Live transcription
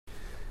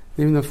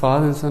In the name of the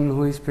Father, and Son, and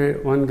Holy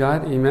Spirit, one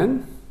God,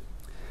 Amen.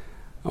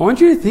 I want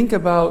you to think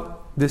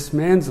about this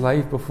man's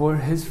life before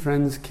his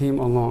friends came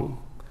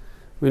along.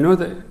 We know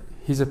that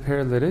he's a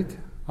paralytic.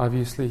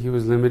 Obviously, he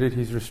was limited,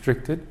 he's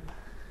restricted,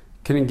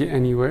 couldn't get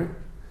anywhere.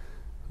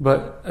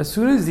 But as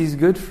soon as these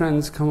good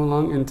friends come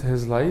along into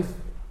his life,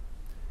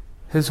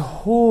 his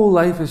whole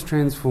life is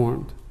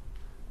transformed,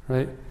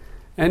 right?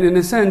 And in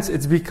a sense,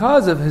 it's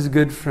because of his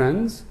good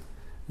friends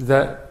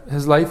that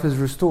his life is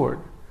restored,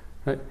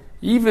 right?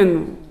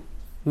 Even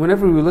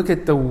whenever we look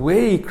at the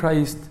way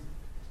Christ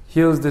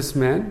heals this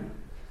man,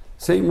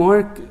 St.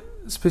 Mark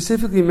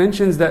specifically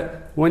mentions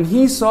that when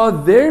he saw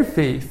their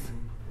faith,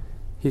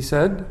 he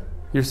said,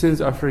 "Your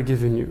sins are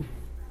forgiven you."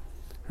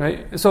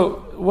 Right?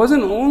 So it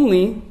wasn't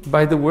only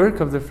by the work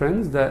of the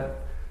friends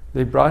that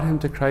they brought him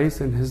to Christ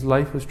and his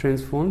life was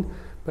transformed,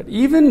 but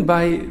even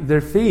by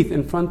their faith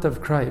in front of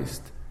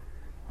Christ,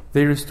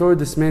 they restored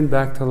this man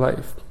back to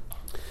life.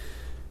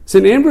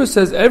 St. Ambrose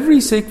says,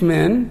 "Every sick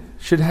man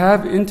should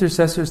have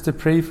intercessors to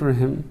pray for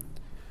him.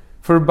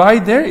 For by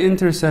their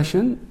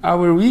intercession,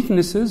 our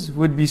weaknesses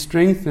would be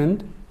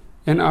strengthened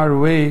and our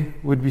way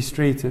would be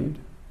straightened."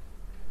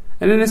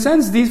 And in a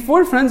sense, these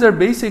four friends are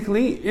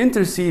basically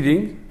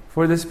interceding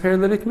for this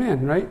paralytic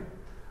man, right?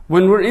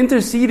 When we're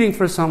interceding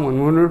for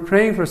someone, when we're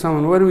praying for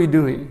someone, what are we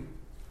doing?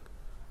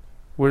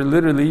 We're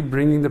literally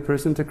bringing the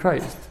person to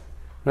Christ,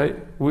 right?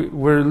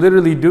 We're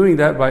literally doing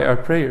that by our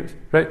prayers,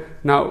 right?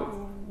 Now,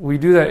 we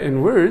do that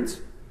in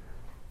words,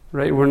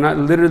 right? We're not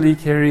literally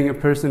carrying a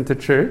person to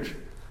church,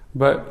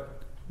 but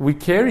we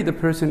carry the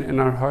person in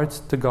our hearts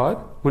to God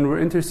when we're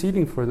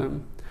interceding for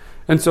them.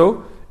 And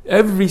so,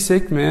 every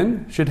sick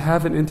man should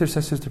have an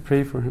intercessor to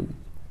pray for him.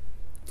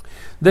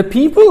 The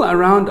people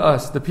around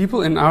us, the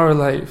people in our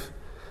life,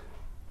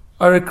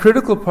 are a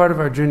critical part of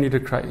our journey to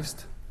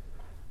Christ.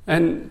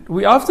 And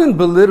we often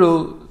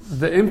belittle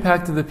the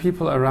impact of the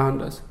people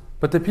around us.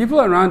 But the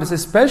people around us,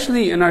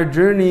 especially in our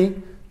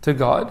journey to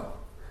God,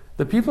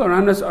 the people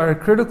around us are a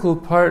critical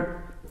part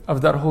of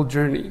that whole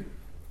journey.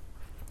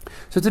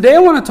 So today I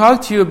want to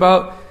talk to you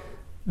about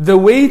the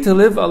way to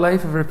live a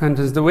life of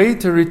repentance, the way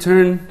to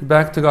return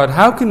back to God.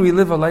 How can we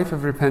live a life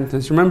of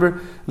repentance? Remember,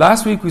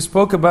 last week we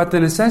spoke about the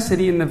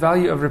necessity and the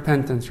value of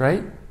repentance,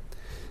 right?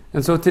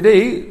 And so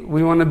today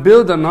we want to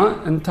build on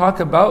that and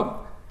talk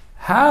about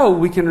how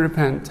we can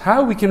repent,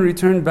 how we can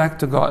return back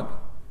to God.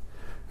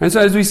 And so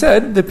as we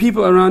said, the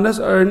people around us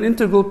are an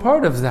integral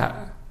part of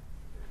that.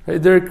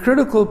 Right? They're a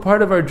critical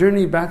part of our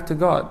journey back to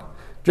God.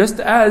 Just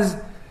as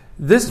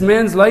this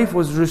man's life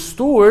was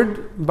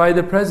restored by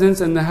the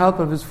presence and the help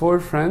of his four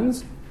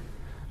friends,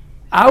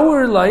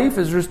 our life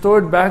is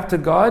restored back to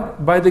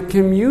God by the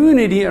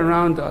community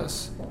around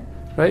us.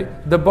 Right?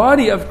 The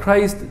body of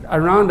Christ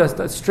around us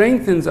that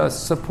strengthens us,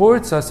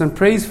 supports us, and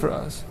prays for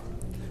us.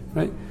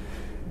 Right?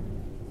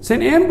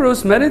 St.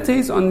 Ambrose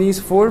meditates on these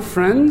four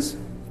friends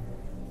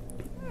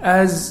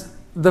as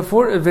the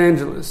four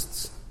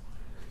evangelists.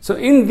 So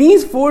in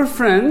these four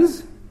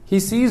friends, he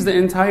sees the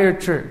entire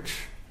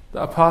church,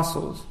 the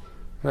apostles,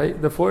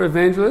 right? The four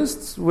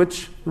evangelists,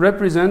 which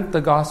represent the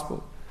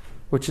gospel,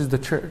 which is the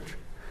church.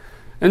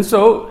 And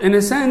so, in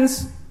a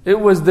sense,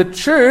 it was the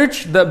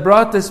church that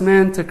brought this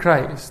man to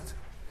Christ.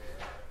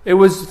 It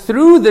was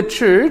through the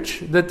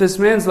church that this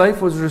man's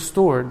life was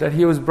restored, that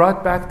he was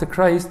brought back to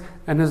Christ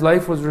and his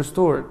life was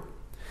restored.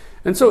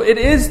 And so it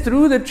is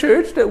through the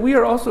church that we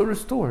are also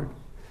restored.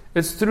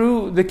 It's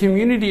through the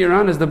community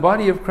around us, the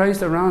body of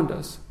Christ around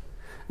us.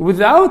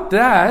 Without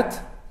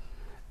that,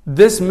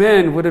 this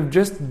man would have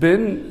just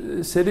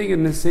been sitting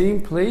in the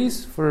same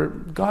place for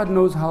God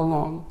knows how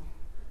long.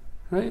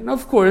 Right? And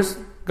of course,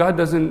 God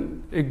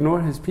doesn't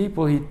ignore his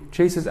people. He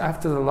chases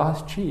after the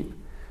lost sheep.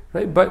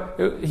 Right? But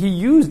he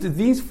used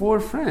these four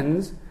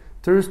friends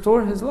to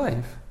restore his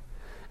life.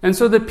 And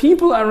so the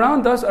people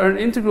around us are an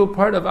integral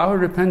part of our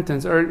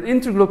repentance, are an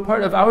integral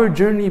part of our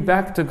journey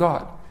back to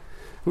God.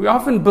 We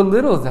often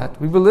belittle that.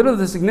 We belittle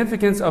the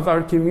significance of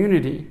our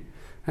community.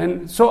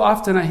 And so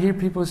often I hear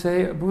people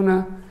say,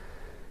 "Abuna,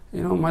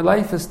 my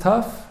life is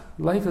tough,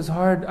 life is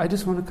hard, I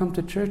just want to come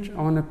to church,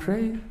 I want to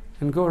pray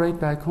and go right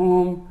back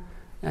home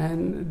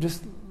and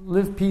just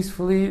live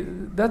peacefully.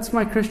 That's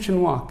my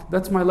Christian walk,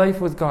 that's my life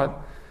with God.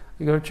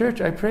 I go to church,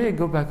 I pray, I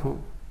go back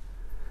home."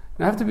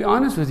 And I have to be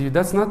honest with you,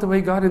 that's not the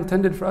way God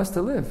intended for us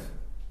to live.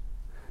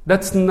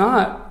 That's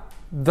not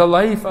the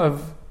life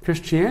of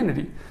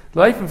Christianity. The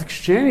life of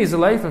Christianity is a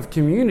life of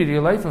community,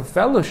 a life of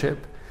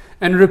fellowship.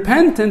 And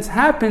repentance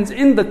happens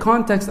in the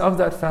context of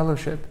that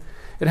fellowship.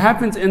 It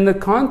happens in the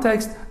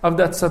context of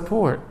that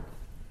support.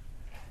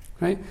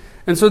 Right?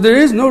 And so there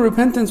is no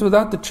repentance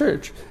without the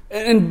church.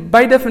 And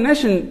by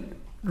definition,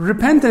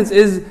 repentance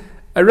is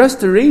a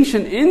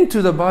restoration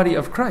into the body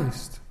of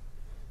Christ.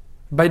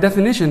 By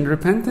definition,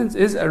 repentance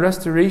is a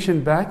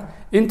restoration back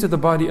into the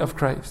body of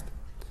Christ.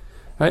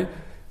 Right?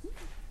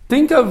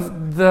 Think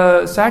of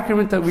the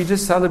sacrament that we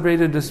just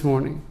celebrated this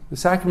morning, the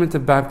sacrament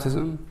of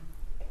baptism.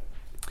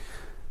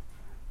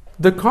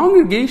 The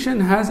congregation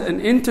has an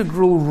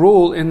integral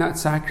role in that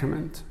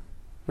sacrament.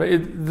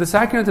 Right? The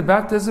sacrament of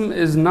baptism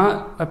is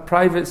not a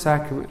private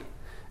sacrament.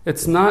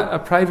 It's not a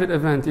private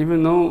event,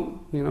 even though,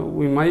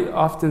 we might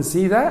often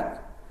see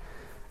that.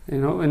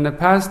 In the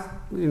past,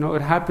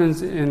 it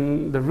happens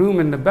in the room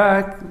in the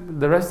back.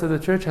 The rest of the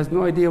church has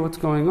no idea what's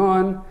going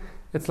on.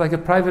 It's like a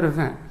private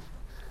event.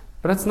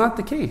 But that's not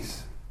the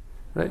case,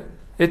 right?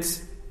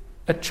 It's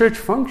a church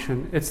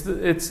function. It's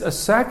a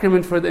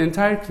sacrament for the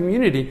entire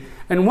community.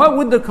 And what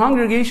would the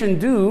congregation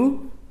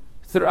do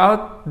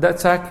throughout that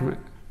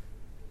sacrament?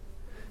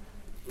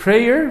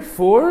 Prayer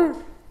for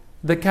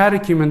the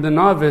catechumen, the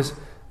novice,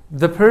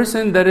 the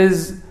person that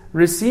is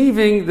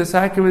receiving the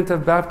sacrament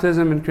of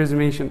baptism and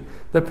chrismation,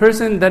 the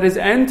person that is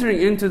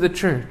entering into the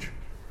church.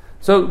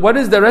 So what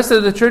is the rest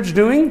of the church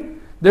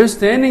doing? They're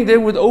standing there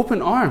with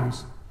open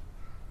arms.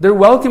 They're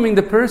welcoming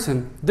the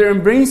person. They're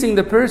embracing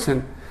the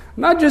person.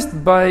 Not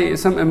just by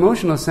some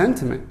emotional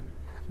sentiment,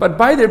 but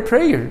by their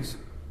prayers.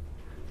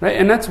 Right?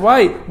 And that's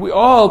why we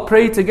all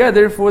pray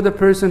together for the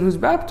person who's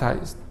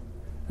baptized.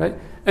 Right?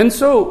 And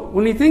so,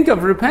 when you think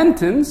of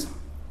repentance,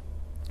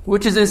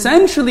 which is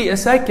essentially a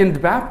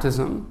second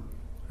baptism,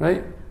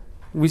 right?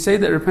 We say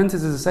that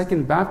repentance is a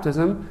second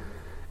baptism.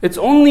 It's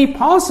only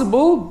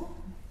possible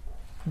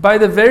by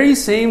the very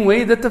same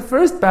way that the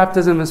first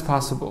baptism is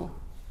possible.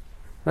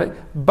 Right?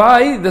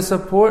 By the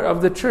support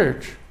of the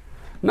church.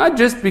 Not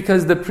just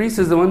because the priest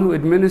is the one who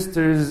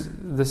administers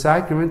the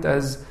sacrament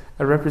as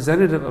a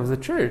representative of the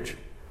church,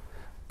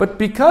 but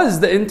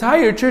because the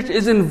entire church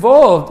is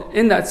involved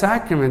in that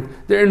sacrament.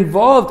 They're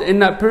involved in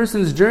that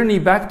person's journey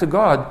back to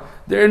God.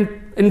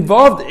 They're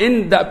involved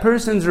in that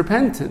person's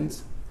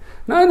repentance.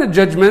 Not in a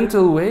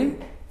judgmental way,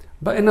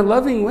 but in a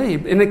loving way,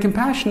 in a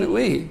compassionate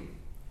way.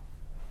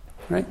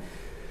 Right?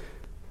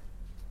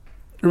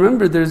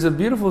 Remember, there's a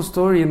beautiful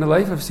story in the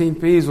life of Saint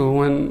Basil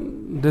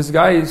when this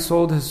guy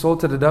sold his soul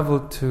to the devil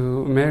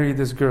to marry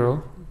this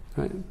girl.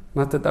 Right?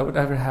 Not that would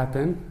ever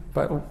happen,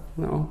 but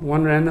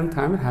one random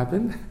time it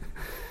happened.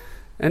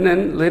 And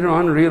then later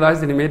on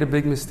realized that he made a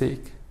big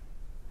mistake.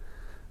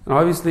 And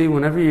obviously,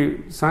 whenever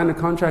you sign a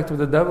contract with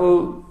the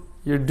devil,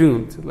 you're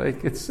doomed.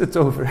 Like, it's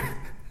over.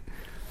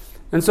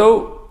 And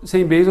so,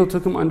 St. Basil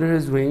took him under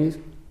his wings.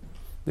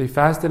 They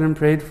fasted and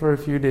prayed for a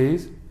few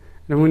days.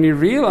 And when he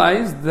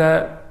realized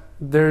that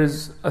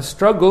there's a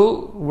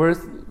struggle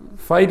worth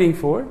fighting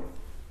for,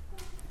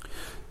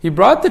 he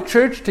brought the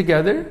church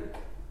together,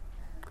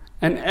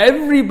 and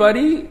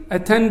everybody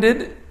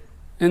attended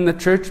in the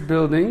church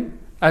building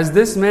as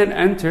this man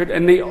entered,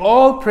 and they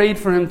all prayed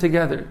for him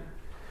together.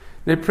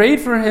 They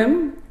prayed for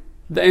him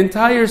the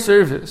entire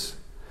service,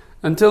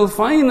 until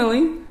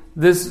finally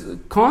this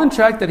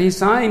contract that he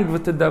signed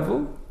with the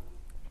devil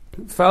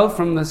fell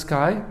from the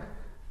sky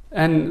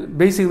and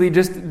basically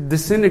just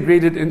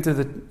disintegrated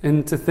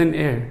into thin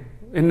air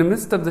in the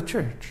midst of the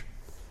church.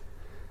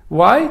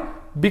 Why?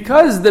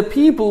 Because the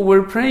people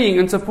were praying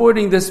and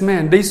supporting this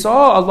man. They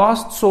saw a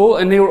lost soul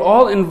and they were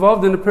all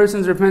involved in the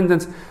person's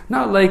repentance.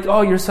 Not like,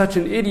 oh, you're such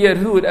an idiot,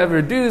 who would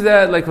ever do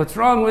that? Like, what's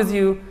wrong with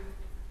you?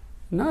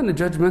 Not in a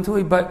judgmental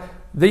way, but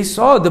they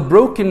saw the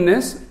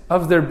brokenness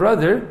of their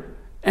brother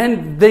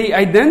and they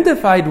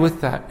identified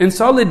with that, in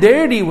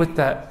solidarity with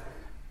that.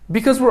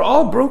 Because we're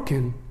all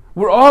broken.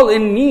 We're all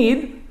in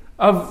need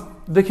of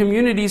the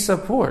community's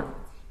support.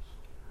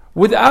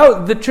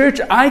 Without the church,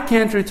 I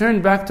can't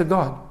return back to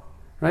God.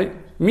 Right?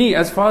 Me,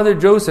 as Father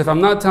Joseph, I'm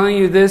not telling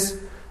you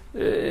this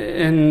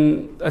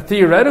in a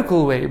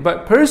theoretical way,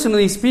 but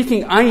personally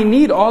speaking, I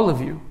need all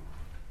of you.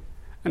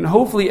 And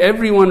hopefully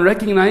everyone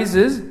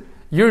recognizes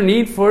your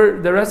need for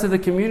the rest of the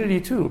community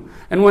too.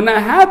 And when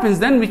that happens,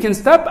 then we can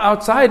step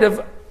outside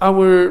of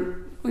our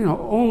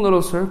own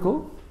little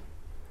circle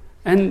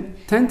and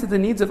tend to the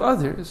needs of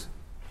others.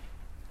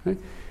 Right?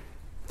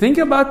 Think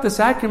about the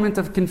sacrament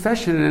of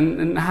confession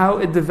and how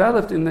it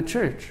developed in the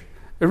church.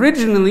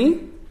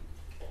 Originally,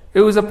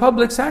 it was a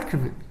public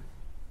sacrament.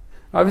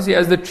 Obviously,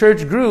 as the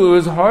church grew, it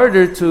was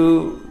harder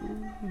to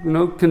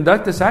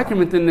conduct the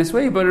sacrament in this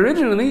way, but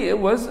originally it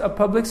was a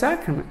public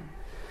sacrament.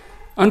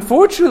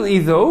 Unfortunately,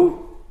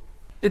 though,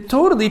 it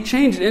totally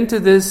changed into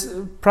this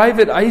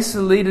private,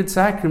 isolated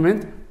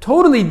sacrament,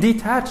 totally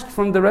detached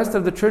from the rest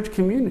of the church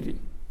community,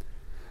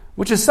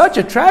 which is such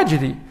a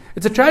tragedy.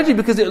 It's a tragedy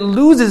because it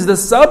loses the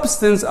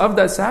substance of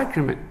that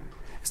sacrament.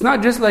 It's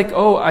not just like,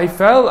 oh, I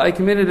fell, I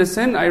committed a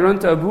sin, I run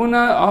to Abuna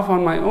off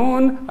on my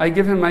own, I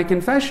give him my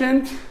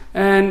confession,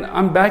 and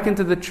I'm back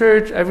into the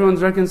church,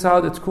 everyone's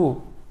reconciled, it's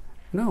cool.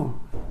 No.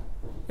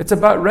 It's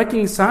about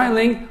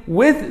reconciling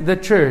with the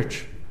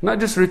church. Not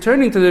just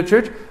returning to the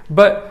church,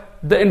 but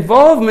the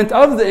involvement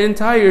of the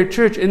entire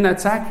church in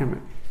that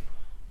sacrament.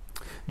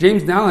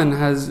 James Nallon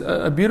has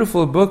a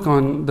beautiful book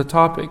on the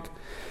topic.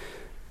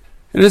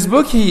 In his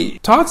book, he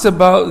talks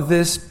about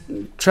this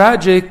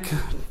tragic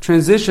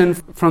transition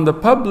from the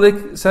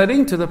public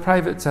setting to the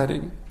private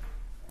setting.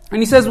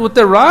 And he says, with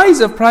the rise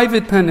of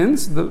private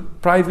penance, the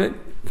private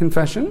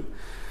confession,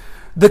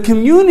 the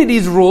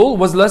community's role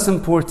was less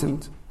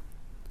important.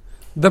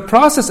 The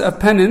process of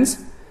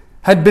penance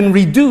had been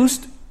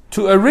reduced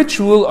to a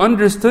ritual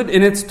understood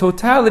in its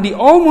totality,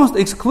 almost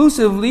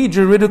exclusively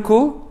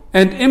juridical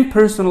and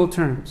impersonal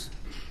terms.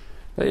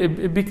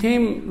 It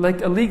became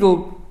like a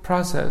legal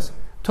process,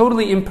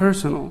 totally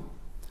impersonal.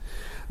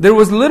 There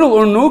was little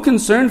or no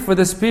concern for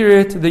the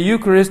Spirit, the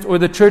Eucharist, or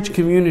the church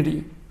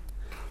community.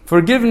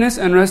 Forgiveness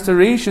and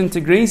restoration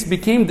to grace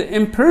became the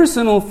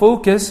impersonal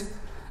focus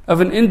of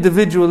an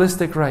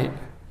individualistic rite.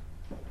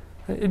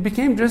 It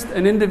became just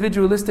an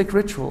individualistic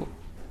ritual.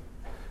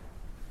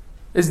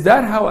 Is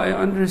that how I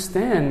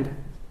understand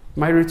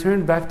my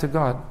return back to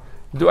God?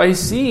 Do I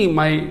see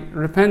my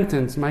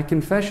repentance, my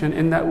confession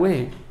in that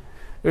way?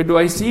 Or do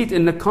I see it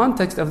in the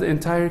context of the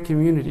entire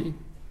community?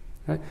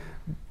 Right?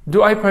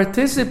 Do I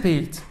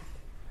participate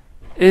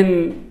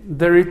in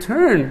the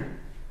return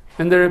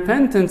and the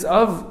repentance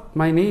of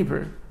my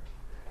neighbor?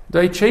 Do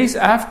I chase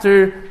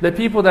after the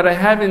people that I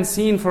haven't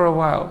seen for a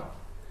while?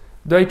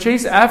 Do I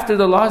chase after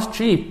the lost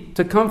sheep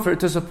to comfort,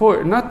 to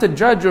support, not to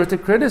judge or to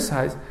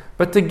criticize,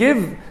 but to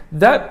give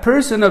that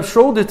person a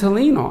shoulder to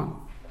lean on?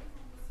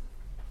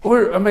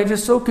 Or am I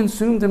just so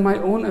consumed in my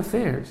own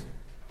affairs?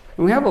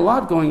 And we have a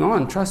lot going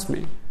on, trust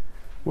me.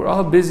 We're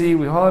all busy,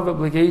 we all have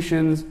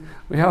obligations,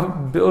 we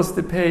have bills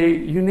to pay,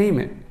 you name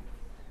it.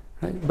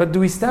 Right? But do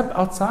we step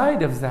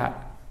outside of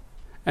that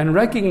and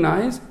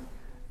recognize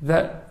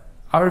that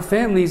our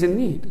family is in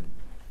need?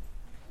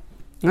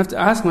 I have to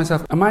ask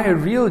myself, am I a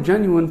real,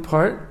 genuine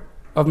part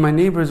of my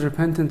neighbor's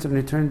repentance and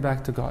return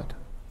back to God?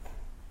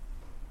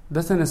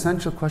 That's an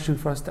essential question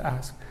for us to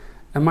ask.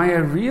 Am I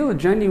a real,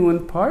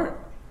 genuine part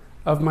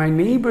of my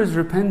neighbor's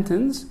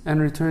repentance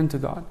and return to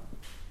God?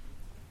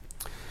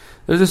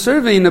 There's a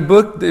survey in a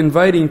book, The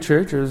Inviting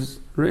Church. It was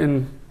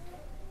written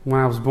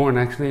when I was born,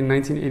 actually, in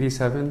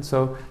 1987,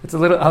 so it's a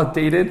little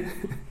outdated.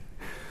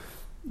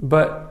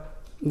 But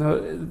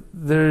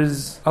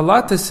there's a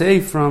lot to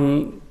say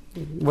from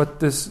what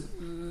this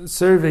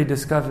survey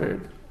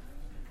discovered.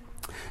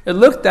 It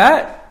looked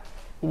at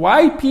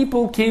why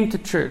people came to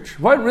church,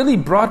 what really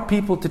brought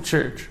people to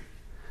church.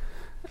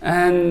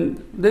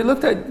 And they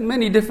looked at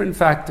many different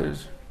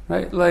factors,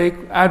 right? Like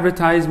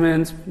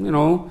advertisements,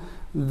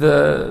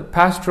 the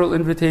pastoral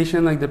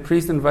invitation, like the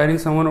priest inviting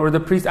someone, or the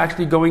priest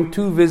actually going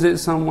to visit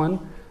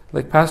someone,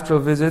 like pastoral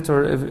visits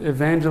or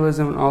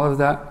evangelism and all of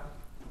that.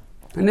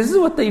 And this is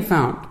what they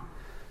found.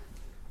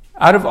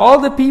 Out of all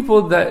the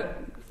people that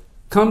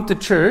come to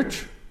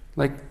church,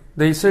 like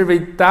they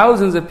surveyed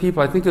thousands of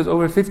people, I think it was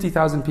over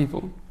 50,000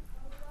 people.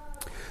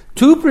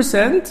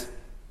 2%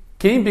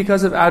 came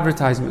because of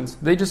advertisements.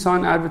 They just saw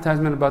an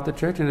advertisement about the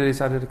church and they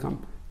decided to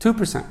come.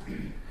 2%.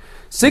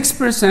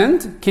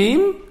 6%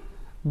 came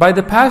by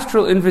the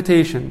pastoral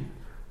invitation.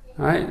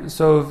 Right?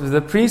 So if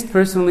the priest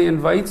personally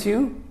invites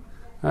you,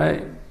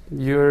 right,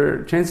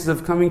 your chances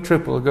of coming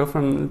triple, go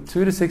from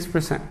 2 to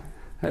 6%.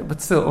 Right?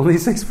 But still, only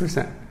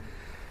 6%.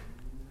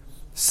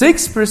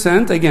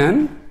 6%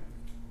 again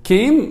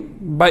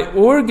came by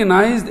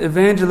organized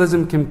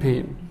evangelism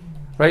campaign,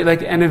 right?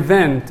 Like an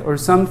event or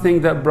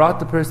something that brought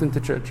the person to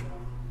church.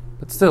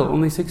 But still,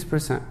 only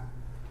 6%.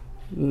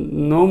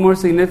 No more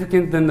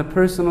significant than the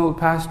personal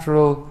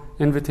pastoral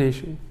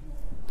invitation.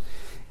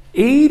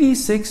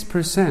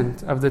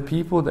 86% of the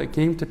people that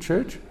came to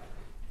church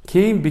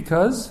came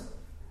because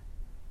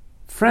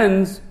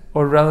friends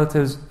or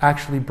relatives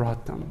actually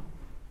brought them.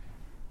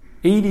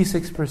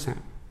 86%.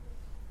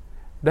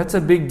 That's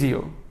a big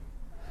deal.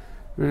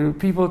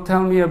 People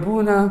tell me,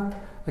 Abuna,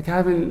 like I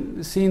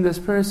haven't seen this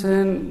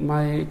person,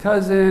 my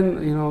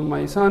cousin,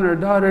 my son or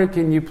daughter,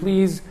 can you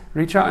please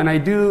reach out? And I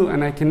do,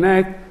 and I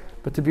connect.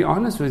 But to be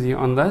honest with you,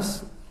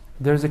 unless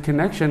there's a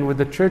connection with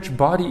the church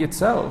body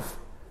itself,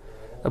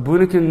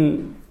 Abuna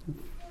can,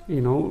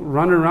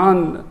 run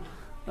around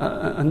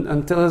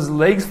until his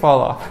legs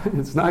fall off.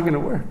 It's not going to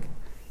work.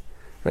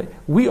 Right?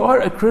 We are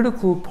a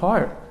critical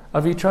part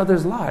of each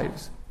other's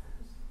lives.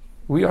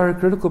 We are a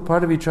critical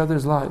part of each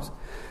other's lives.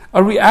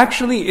 Are we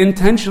actually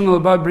intentional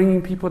about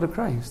bringing people to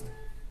Christ?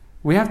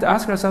 We have to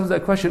ask ourselves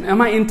that question.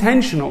 Am I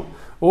intentional?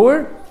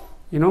 Or,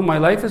 my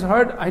life is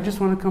hard. I just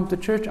want to come to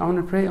church. I want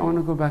to pray. I want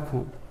to go back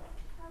home.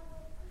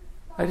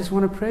 I just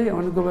want to pray. I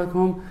want to go back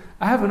home.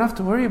 I have enough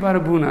to worry about,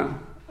 Abuna.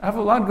 I have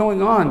a lot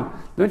going on.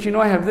 Don't you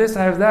know I have this,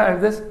 I have that, I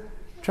have this?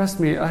 Trust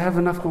me, I have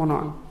enough going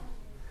on.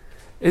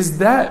 Is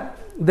that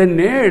the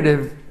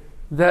narrative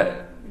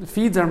that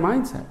feeds our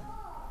mindset?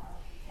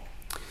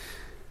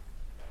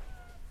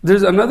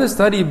 There's another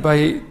study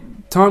by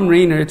Tom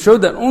Rainer. It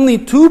showed that only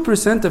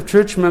 2% of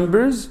church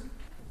members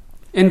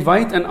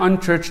invite an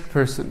unchurched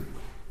person.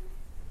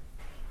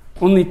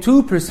 Only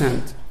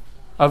 2%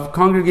 of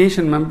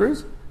congregation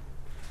members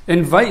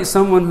invite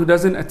someone who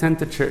doesn't attend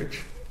the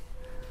church.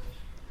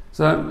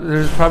 So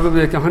there's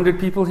probably like 100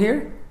 people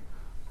here.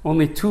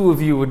 Only 2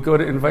 of you would go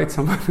to invite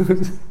someone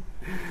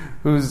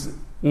who's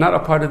not a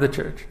part of the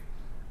church.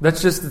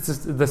 That's just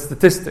the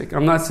statistic.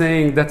 I'm not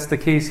saying that's the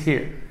case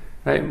here.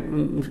 Right?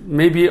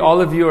 Maybe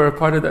all of you are a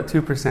part of that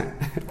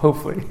 2%,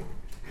 hopefully.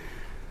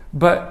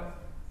 But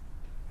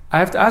I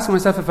have to ask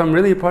myself if I'm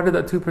really a part of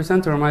that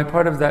 2%, or am I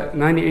part of that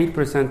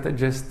 98% that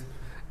just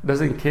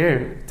doesn't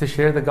care to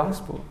share the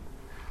gospel?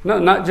 No,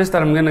 not just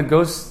that I'm going to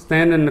go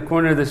stand in the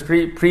corner of the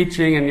street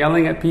preaching and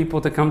yelling at people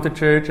to come to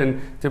church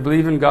and to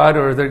believe in God,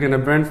 or they're going to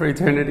burn for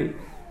eternity.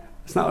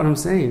 That's not what I'm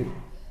saying.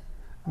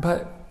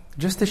 But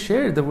just to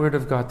share the Word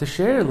of God, to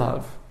share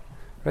love,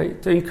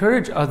 right? To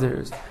encourage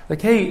others.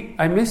 Like, hey,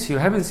 I miss you.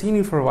 I haven't seen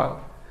you for a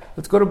while.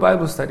 Let's go to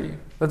Bible study.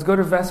 Let's go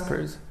to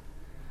Vespers.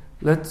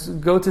 Let's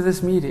go to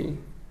this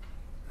meeting,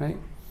 right?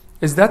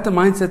 Is that the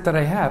mindset that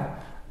I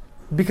have?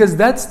 Because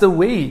that's the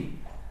way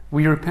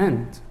we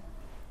repent.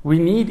 We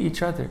need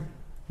each other.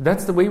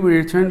 That's the way we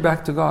return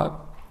back to God.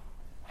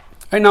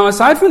 Right, now,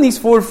 aside from these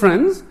 4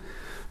 friends,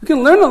 we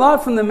can learn a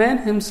lot from the man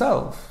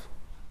himself.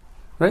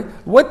 Right?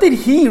 What did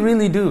he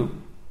really do?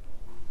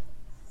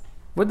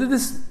 What did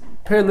this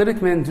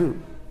paralytic man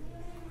do?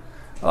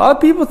 A lot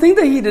of people think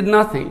that he did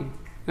nothing.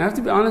 And I have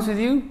to be honest with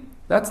you,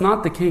 that's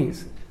not the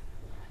case.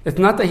 It's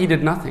not that he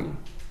did nothing.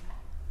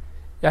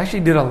 He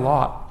actually did a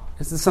lot.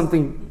 This is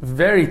something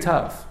very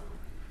tough.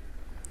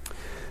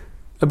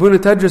 Abu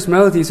Tadris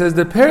Melati says,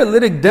 the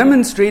paralytic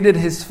demonstrated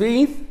his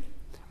faith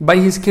by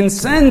his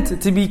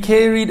consent to be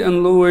carried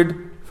and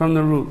lowered from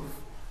the roof.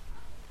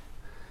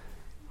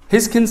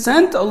 His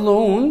consent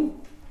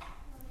alone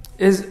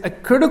is a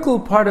critical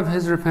part of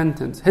his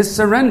repentance. His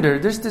surrender,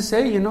 just to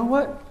say, you know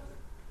what?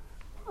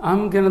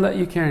 I'm going to let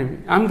you carry me.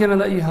 I'm going to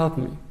let you help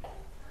me.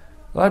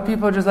 A lot of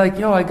people are just like,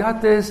 yo, I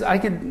got this. I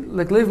could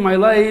live my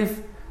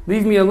life.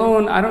 Leave me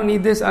alone. I don't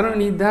need this. I don't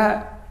need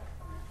that.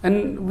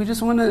 And we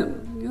just want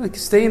to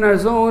stay in our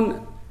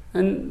zone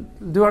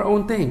and do our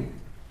own thing.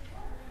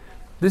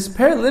 This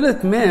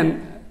paralytic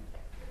man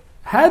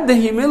had the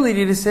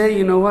humility to say,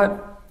 you know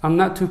what? I'm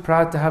not too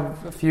proud to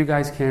have a few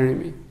guys carry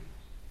me.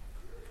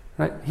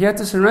 Right? He had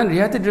to surrender. He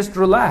had to just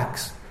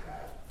relax.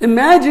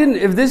 Imagine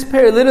if this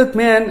paralytic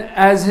man,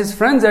 as his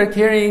friends are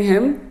carrying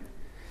him,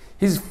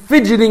 he's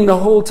fidgeting the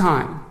whole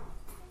time.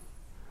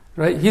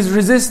 Right? He's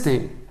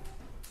resisting.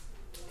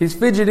 He's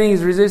fidgeting,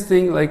 he's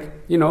resisting,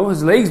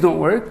 his legs don't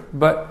work,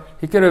 but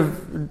he could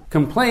have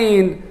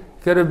complained,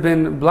 could have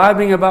been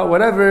blabbing about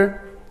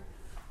whatever.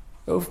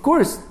 Of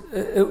course,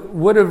 it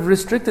would have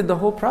restricted the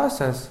whole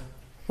process,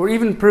 or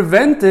even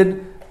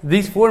prevented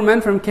these 4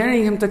 men from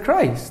carrying him to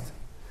Christ.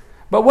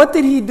 But what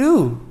did he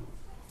do?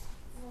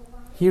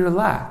 He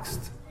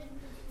relaxed.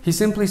 He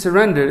simply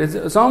surrendered.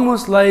 It's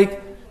almost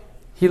like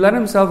he let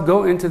himself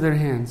go into their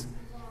hands.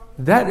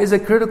 That is a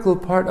critical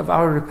part of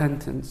our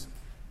repentance.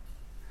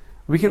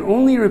 We can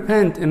only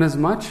repent in as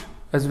much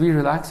as we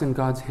relax in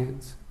God's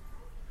hands.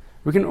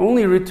 We can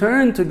only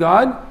return to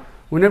God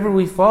whenever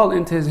we fall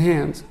into His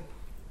hands.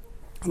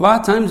 A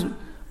lot of times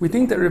we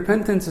think that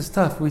repentance is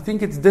tough. We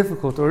think it's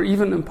difficult or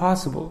even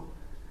impossible.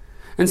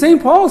 And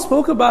St. Paul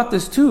spoke about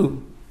this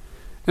too.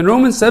 In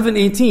Romans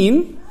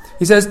 7:18,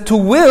 he says, "To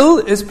will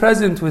is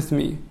present with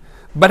me,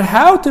 but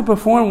how to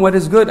perform what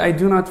is good I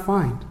do not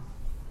find."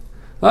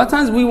 A lot of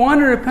times we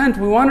want to repent,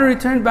 we want to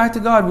return back to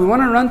God, we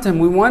want to run to Him,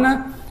 we want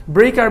to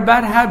break our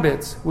bad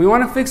habits, we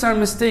want to fix our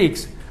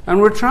mistakes,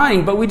 and we're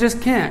trying, but we just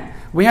can't.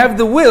 We have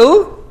the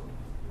will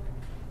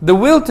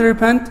to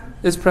repent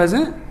is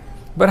present,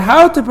 but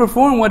how to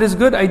perform what is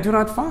good I do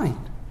not find.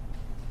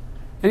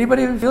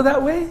 Anybody ever feel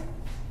that way?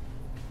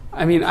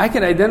 I mean, I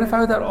can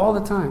identify with that all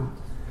the time.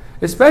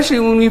 Especially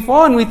when we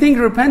fall and we think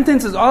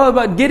repentance is all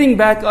about getting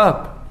back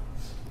up.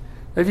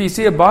 If you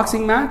see a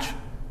boxing match,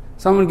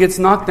 someone gets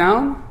knocked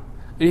down,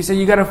 and you say,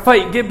 you got to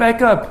fight, get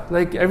back up.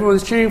 Like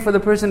everyone's cheering for the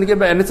person to get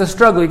back, and it's a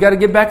struggle. You got to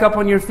get back up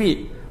on your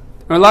feet.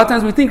 And a lot of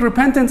times we think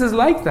repentance is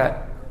like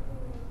that.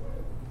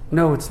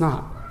 No, it's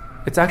not.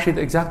 It's actually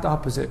the exact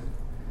opposite.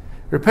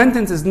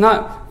 Repentance is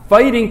not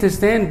fighting to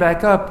stand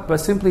back up, but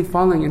simply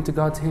falling into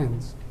God's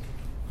hands.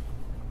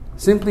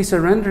 Simply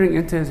surrendering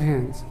into His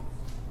hands.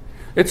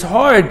 It's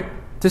hard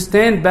to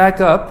stand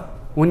back up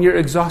when you're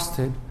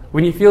exhausted,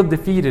 when you feel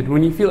defeated,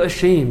 when you feel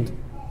ashamed,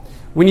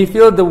 when you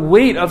feel the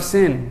weight of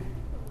sin.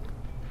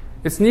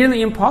 It's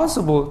nearly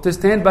impossible to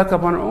stand back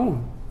up on our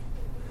own.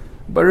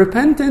 But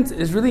repentance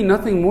is really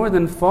nothing more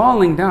than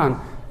falling down.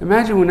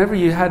 Imagine whenever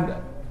you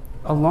had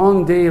a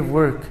long day of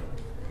work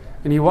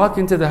and you walk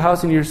into the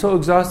house and you're so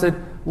exhausted,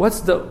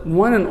 what's the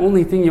one and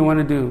only thing you want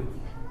to do?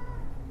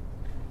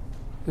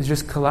 Is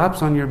just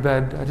collapse on your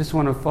bed. I just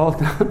want to fall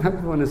down. I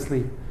want to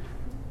sleep.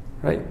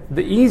 Right?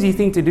 The easy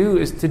thing to do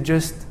is to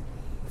just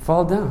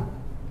fall down.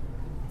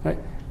 Right?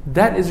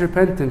 That is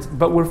repentance.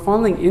 But we're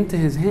falling into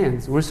His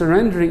hands. We're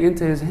surrendering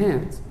into His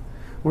hands.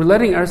 We're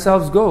letting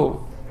ourselves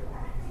go.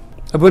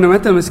 Abu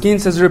Namat al-Miskin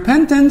says,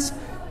 repentance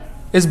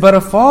is but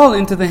a fall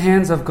into the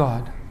hands of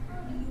God.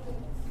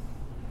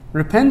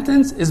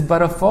 Repentance is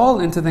but a fall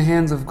into the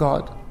hands of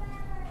God.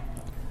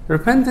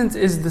 Repentance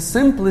is the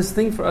simplest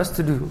thing for us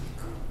to do.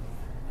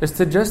 Is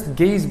to just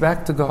gaze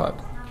back to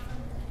God.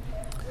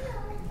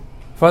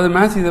 Father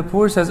Matthew the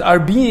Poor says, our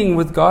being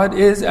with God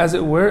is, as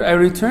it were, a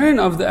return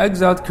of the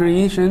exiled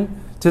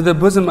creation to the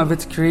bosom of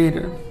its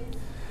Creator.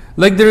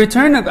 Like the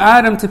return of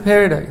Adam to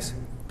paradise.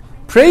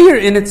 Prayer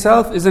in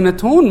itself is an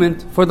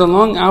atonement for the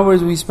long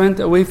hours we spent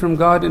away from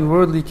God in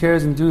worldly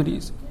cares and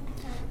duties.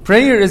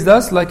 Prayer is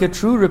thus like a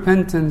true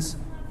repentance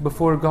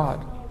before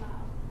God.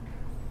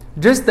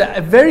 Just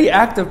the very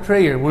act of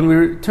prayer, when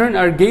we turn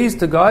our gaze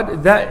to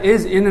God, that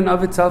is in and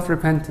of itself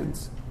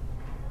repentance.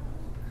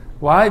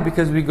 Why?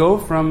 Because we go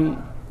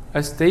from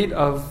a state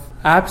of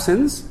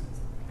absence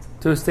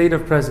to a state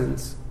of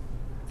presence.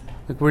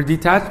 Like we're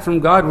detached from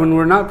God. When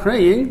we're not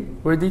praying,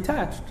 we're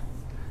detached.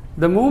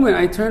 The moment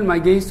I turn my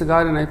gaze to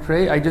God and I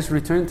pray, I just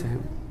return to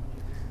Him.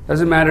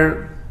 Doesn't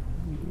matter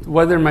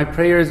whether my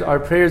prayers are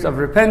prayers of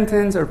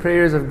repentance or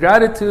prayers of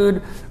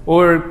gratitude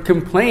or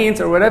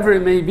complaints or whatever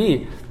it may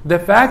be. The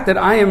fact that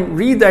I am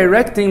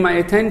redirecting my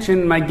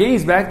attention, my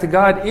gaze back to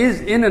God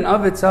is in and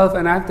of itself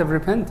an act of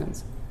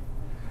repentance.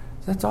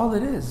 That's all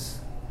it is.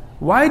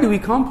 Why do we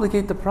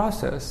complicate the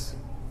process?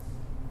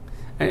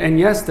 And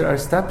yes, there are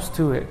steps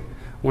to it.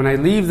 When I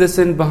leave the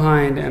sin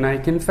behind and I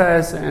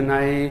confess and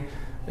I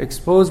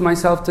expose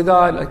myself to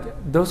God,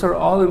 like those are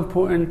all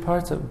important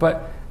parts of it.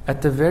 But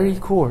at the very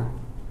core,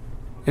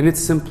 in its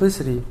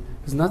simplicity,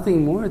 is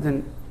nothing more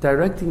than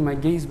directing my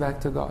gaze back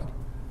to God.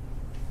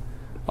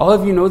 All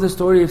of you know the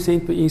story of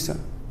Saint Isa,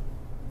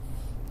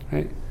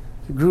 right?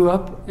 She grew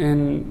up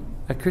in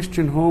a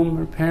Christian home.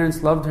 Her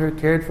parents loved her,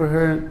 cared for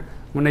her.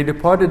 When they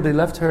departed, they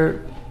left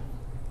her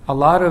a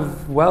lot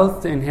of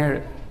wealth to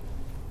inherit.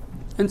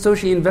 And so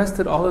she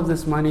invested all of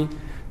this money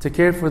to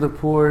care for the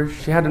poor.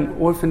 She had an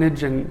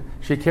orphanage and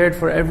she cared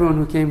for everyone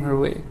who came her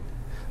way.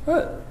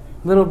 But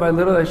little by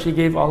little, as she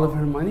gave all of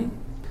her money,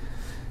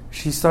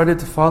 she started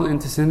to fall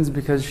into sins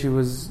because she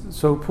was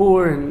so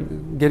poor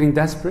and getting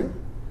desperate,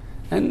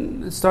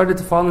 and started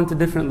to fall into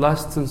different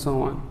lusts and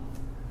so on.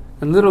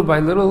 And little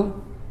by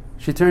little,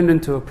 she turned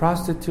into a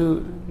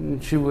prostitute,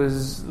 and she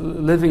was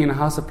living in a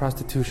house of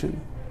prostitution.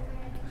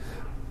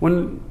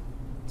 When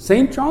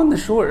St. John the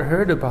Short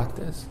heard about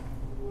this,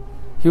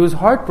 he was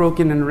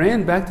heartbroken and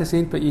ran back to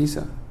St.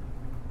 Isa,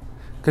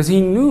 because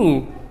he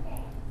knew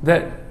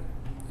that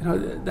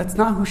that's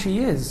not who she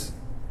is.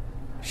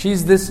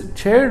 She's this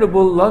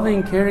charitable,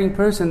 loving, caring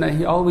person that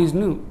he always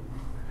knew.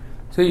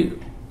 So he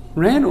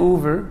ran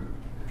over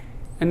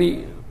and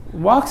he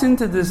walks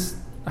into this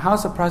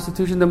house of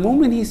prostitution. The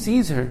moment he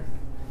sees her,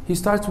 he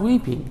starts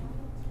weeping.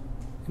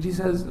 And she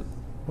says,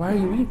 "Why are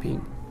you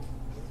weeping?"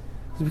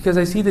 It's because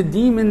I see the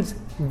demons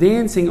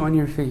dancing on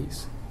your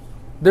face.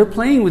 They're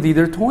playing with you,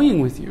 they're toying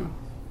with you.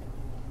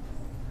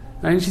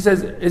 And she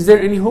says, "Is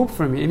there any hope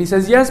for me?" And he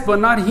says, "Yes, but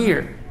not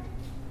here."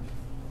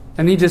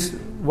 And he just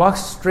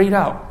walks straight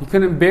out. He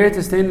couldn't bear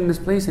to stand in this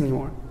place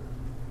anymore.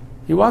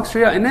 He walks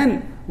straight out. And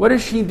then, what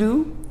does she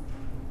do?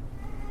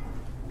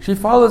 She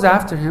follows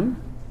after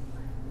him.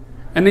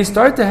 And they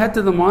start to head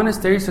to the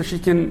monastery so she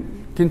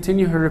can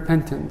continue her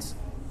repentance.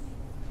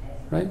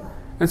 Right?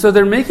 And so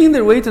they're making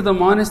their way to the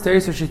monastery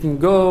so she can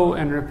go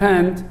and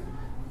repent,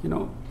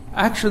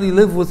 actually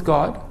live with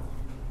God.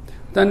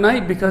 That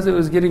night, because it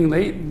was getting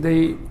late,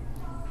 they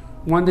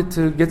wanted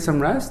to get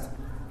some rest.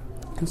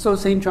 And so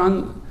St.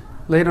 John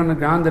laid on the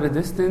ground at a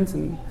distance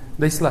and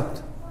they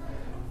slept.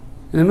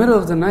 In the middle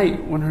of the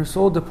night, when her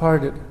soul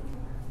departed,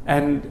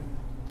 and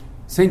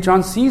St.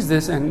 John sees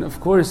this, and of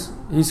course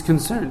he's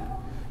concerned.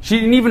 She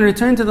didn't even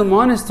return to the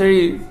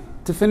monastery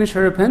to finish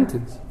her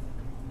repentance.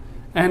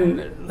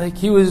 And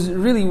he was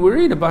really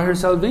worried about her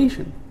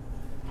salvation.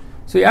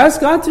 So he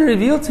asked God to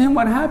reveal to him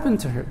what happened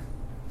to her.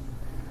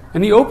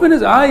 And he opened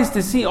his eyes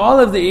to see all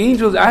of the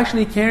angels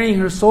actually carrying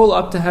her soul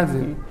up to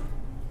heaven.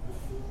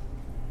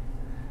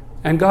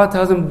 And God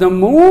tells him, the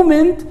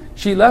moment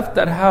she left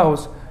that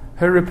house,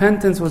 her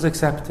repentance was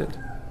accepted.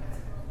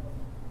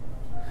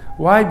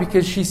 Why?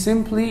 Because she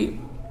simply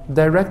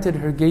directed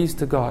her gaze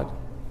to God.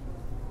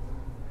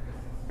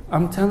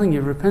 I'm telling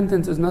you,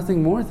 repentance is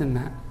nothing more than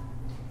that.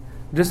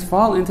 Just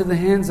fall into the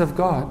hands of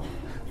God.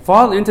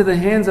 Fall into the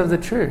hands of the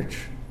church.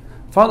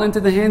 Fall into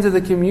the hands of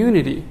the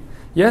community.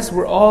 Yes,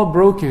 we're all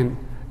broken.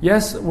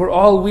 Yes, we're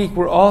all weak.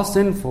 We're all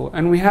sinful.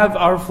 And we have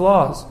our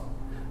flaws.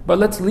 But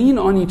let's lean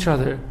on each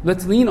other.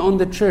 Let's lean on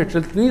the church.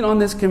 Let's lean on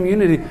this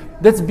community.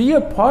 Let's be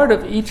a part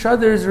of each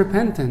other's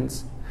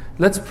repentance.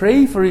 Let's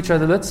pray for each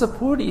other. Let's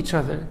support each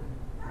other.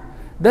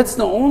 That's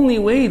the only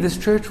way this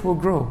church will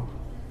grow.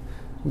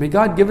 May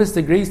God give us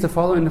the grace to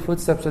follow in the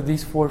footsteps of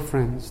these four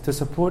friends, to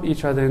support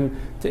each other and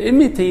to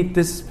imitate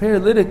this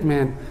paralytic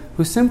man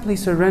who simply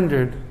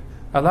surrendered,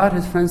 allowed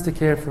his friends to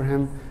care for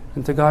him,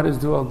 and to God is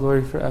due all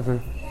glory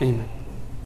forever. Amen.